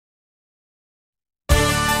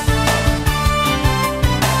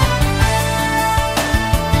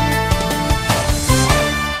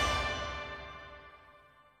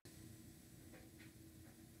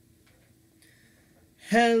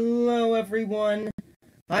Hello everyone,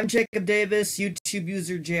 I'm Jacob Davis, YouTube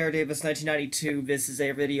user JRDavis1992. This is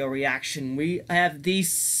a video reaction. We have the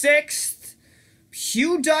 6th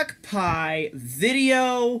PewDuckPie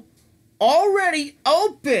video already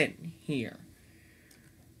open here.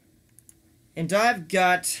 And I've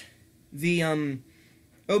got the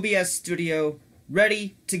OBS studio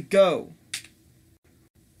ready to go.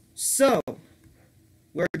 So,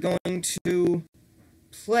 we're going to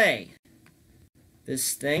play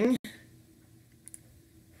this thing.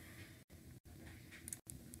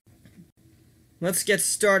 Let's get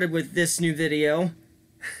started with this new video.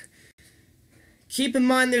 Keep in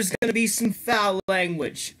mind there's gonna be some foul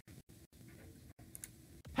language.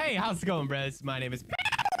 Hey, how's it going, bros? My name is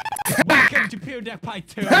Welcome to PewDuckPie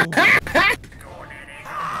 2. Oh,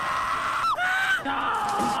 no.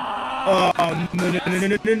 Oh,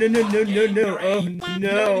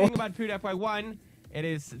 no. The thing about PewDuckPie 1, it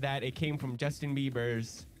is that it came from Justin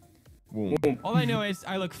Bieber's womb. All I know is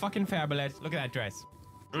I look fucking fabulous. Look at that dress.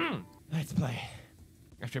 Let's play.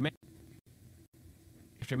 After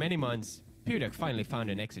many months, PewDuck finally found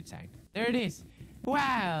an exit sign. There it is.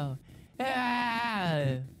 Wow.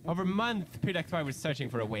 Over a month, PewDuckPie was searching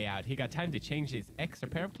for a way out. He got time to change his extra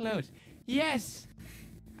pair of clothes. Yes,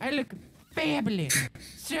 I look fabulous.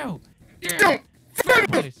 So,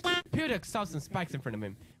 fabulous. PewDuck saw some spikes in front of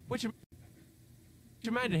him, which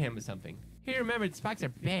reminded him of something. He remembered spikes are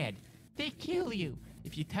bad. They kill you.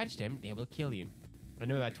 If you touch them, they will kill you. I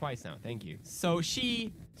know that twice now, thank you. So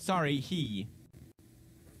he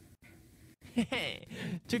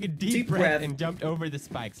took a deep breath and jumped over the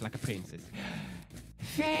spikes like a princess.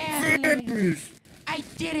 Fabulous. I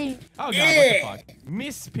did it. Oh god, what the fuck?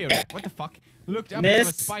 Miss PewDuck, what the fuck? Looked up at a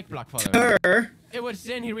spike block follower. It was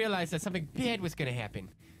then he realized that something bad was gonna happen.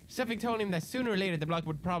 Something told him that sooner or later the block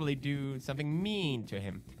would probably do something mean to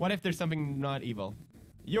him. What if there's something not evil?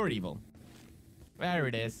 You're evil. There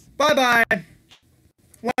it is. Bye-bye.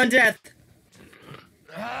 One death.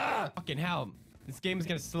 Fucking hell. This game is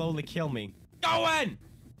gonna slowly kill me. Go in!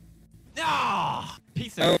 Ah!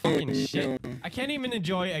 Piece of fucking shit. I can't even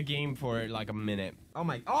enjoy a game for like a minute. Oh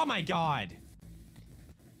my god.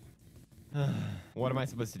 What am I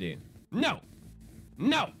supposed to do? No!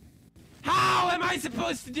 No! How am I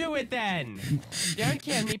supposed to do it then? Don't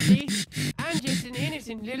kill me, please. I'm just an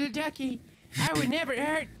innocent little ducky. I would never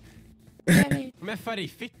hurt. Men för i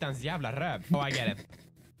fittans jävla röv. Oh, I get it.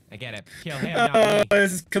 I get it. Kill him, not me.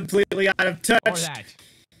 This is completely out of touch. Or that.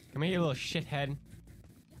 Come here, you little shithead.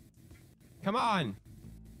 Come on.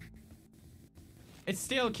 It's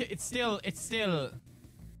still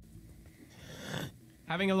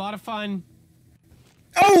having a lot of fun.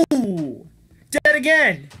 Oh! Dead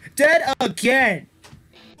again! Dead again!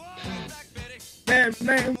 Man,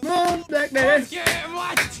 black man. Yeah,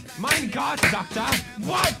 what? Mein Gott, Doctor!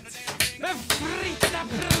 What?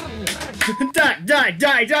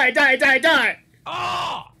 Die!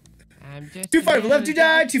 Oh! I'm just too far to the left, you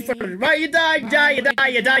die. Too far to the right, you die. Die.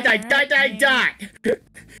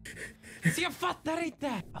 Så jag fattar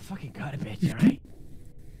inte! I fucking got a bitch, alright?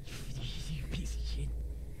 You piece of shit.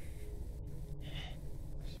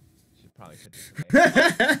 Should probably put this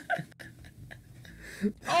away.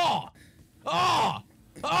 Oh!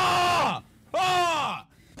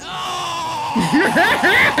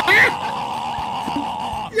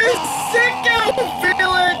 You sicko,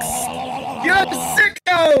 Felix! You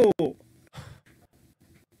sicko!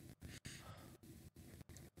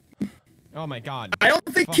 Oh my god. I don't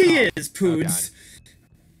think he is, Poods.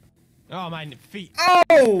 Oh, my feet.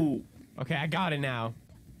 Oh! Okay, I got it now.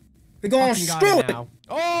 They're going screw it now.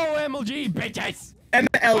 Oh, MLG, bitches!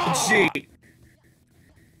 MLG.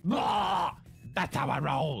 That's how I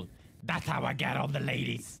roll. That's how I get all the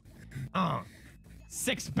ladies.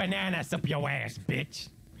 6 bananas up your ass, bitch.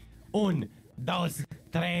 1, 2,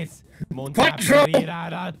 3.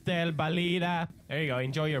 There you go.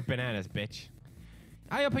 Enjoy your bananas, bitch.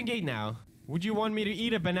 I open gate now. Would you want me to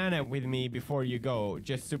eat a banana with me before you go?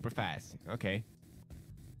 Just super fast. Okay.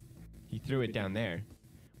 He threw it down there.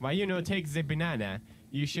 Why you no take the banana?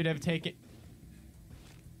 You should have taken...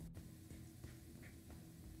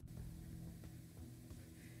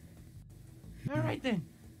 Alright then.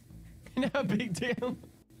 No big deal.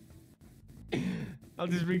 I'll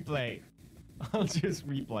just replay.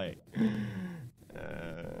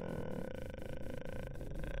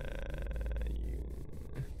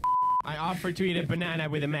 I offered to eat a banana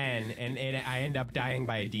with a man, and I end up dying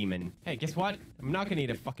by a demon. Hey, guess what? I'm not gonna eat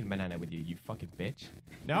a fucking banana with you, you fucking bitch.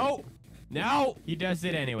 No! No! He does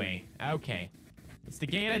it anyway. Okay. Is the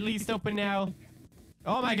gate at least open now?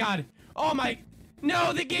 Oh my god! Oh my...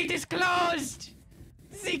 No, the gate is closed!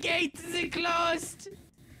 The gates are closed.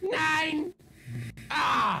 9.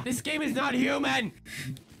 Ah! This game is not human.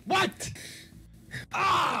 What?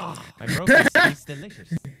 Ah! My broken tastes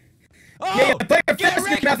delicious. Oh! Yeah, put your Get fist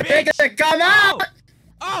wrecked, in the bitch! face, come out!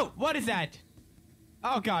 Oh! What is that?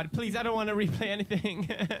 Oh god, please, I don't want to replay anything.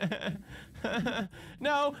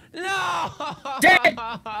 No! No! Dead!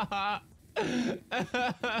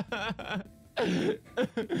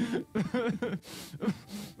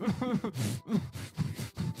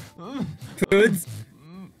 Foods.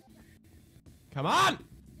 Come on!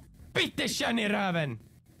 Bitte schön i röven!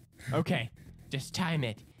 Okay, just time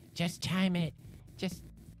it. Just time it. Just...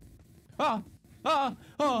 Oh! Oh!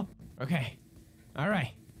 Oh! Okay.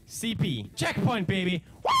 Alright. CP. Checkpoint, baby!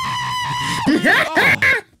 Oh,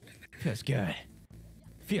 feels good.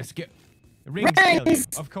 Feels good. Rings kill you,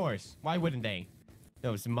 of course. Why wouldn't they?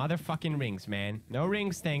 Those motherfucking rings, man. No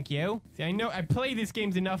rings, thank you. See, I know I play these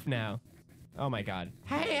games enough now. Oh my god.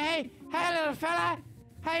 Hey, little fella.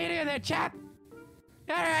 How you doing there, chap?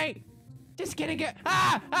 Alright. Just gonna go.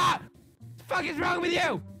 The fuck is wrong with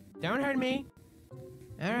you? Don't hurt me.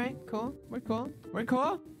 Alright, cool. We're cool. We're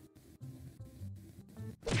cool.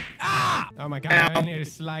 Oh my god, I need to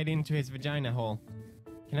slide into his vagina hole.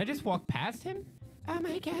 Can I just walk past him? Oh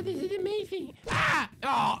my god, this is amazing. What?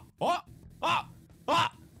 No,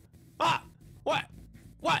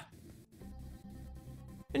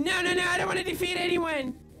 I don't want to defeat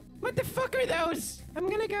anyone. What the fuck are those? I'm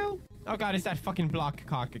gonna go. Oh god, it's that fucking block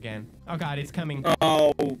cock again. Oh god, it's coming.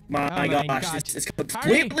 Oh my gosh, this is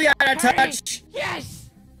completely out of touch.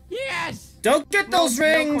 Yes! Yes! Don't get those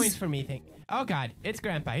rings! No coins for me, thing. Oh god, it's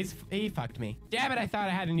Grandpa. He fucked me. Damn it, I thought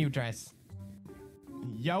I had a new dress.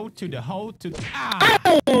 Yo to the hoe to the...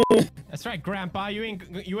 Oh! That's right, Grandpa. You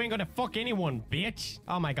ain't gonna fuck anyone, bitch.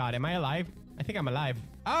 Oh my god, am I alive? I think I'm alive.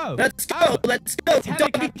 Oh! Let's go! Let's go!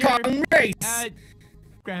 Donkey Kong race!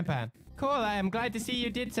 Grandpa. Cool, I'm glad to see you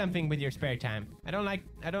did something with your spare time. I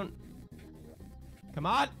don't... Come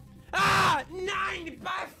on! 9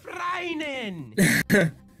 befreien!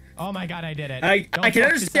 Oh my god, I did it. I can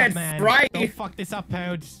understand fry. Don't fuck this up,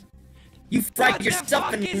 Podes. You fried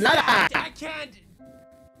yourself in love. I can't.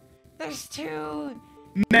 There's too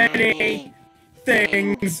many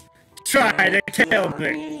things try to kill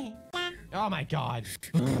me. Oh my god.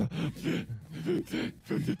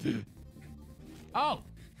 Oh.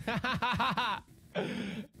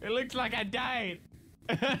 It looks like I died.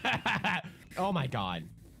 Oh my god.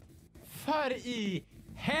 För i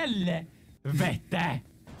helvete.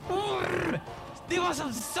 Det var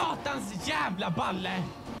som satans jävla balle.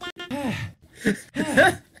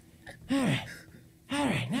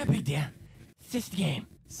 Alright, not big deal. It's just a game.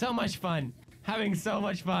 So much fun. Having so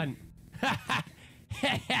much fun.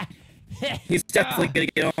 He's definitely gonna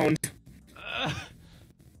get owned.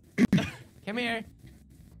 Come here.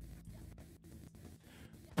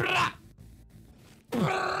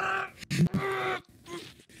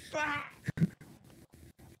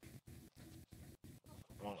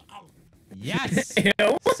 Yes!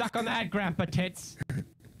 Ew. Suck on that, Grandpa Tits.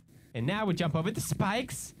 And now we jump over the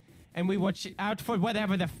spikes, and we watch out for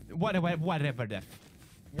whatever the...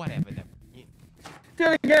 Do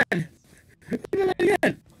it again! Do it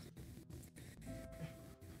again!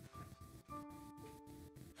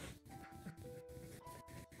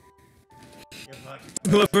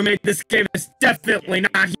 Whoever made this game is definitely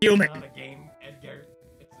not human. It's not a game, Edgar.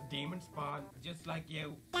 It's a demon spawn, just like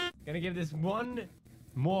you. Gonna give this one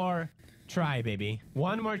more try, baby.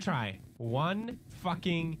 One more try. One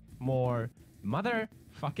fucking more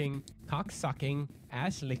motherfucking cock-sucking,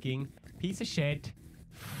 ass-licking, piece of shit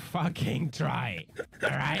fucking try.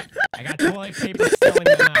 Alright? I got toilet paper still in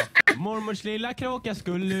my mouth. Mormors lilla kråka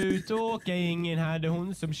skulle ut och åka. Ingen hade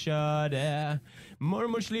hon som körde.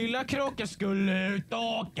 Mormors lilla kråka skulle ut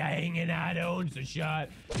och åka. Ingen hade hon som kör.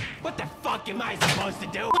 What the fuck am I supposed to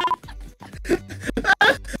do?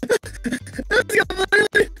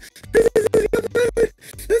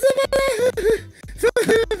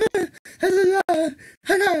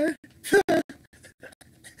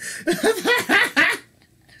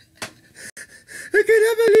 I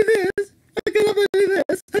cannot believe this. I cannot believe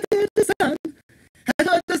this. I don't understand. I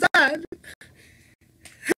don't understand.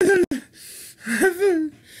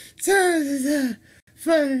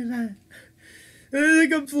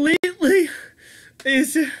 Completely.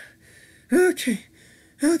 Is okay.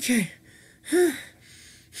 Okay.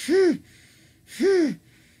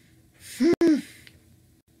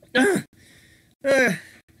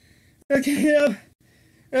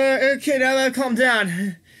 Okay, now I'll calm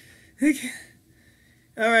down. Okay.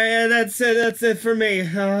 Alright, that's it for me.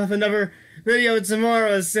 I'll have another video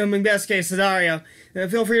tomorrow, assuming best case scenario.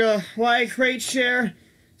 Feel free to like, rate, share,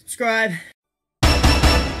 subscribe.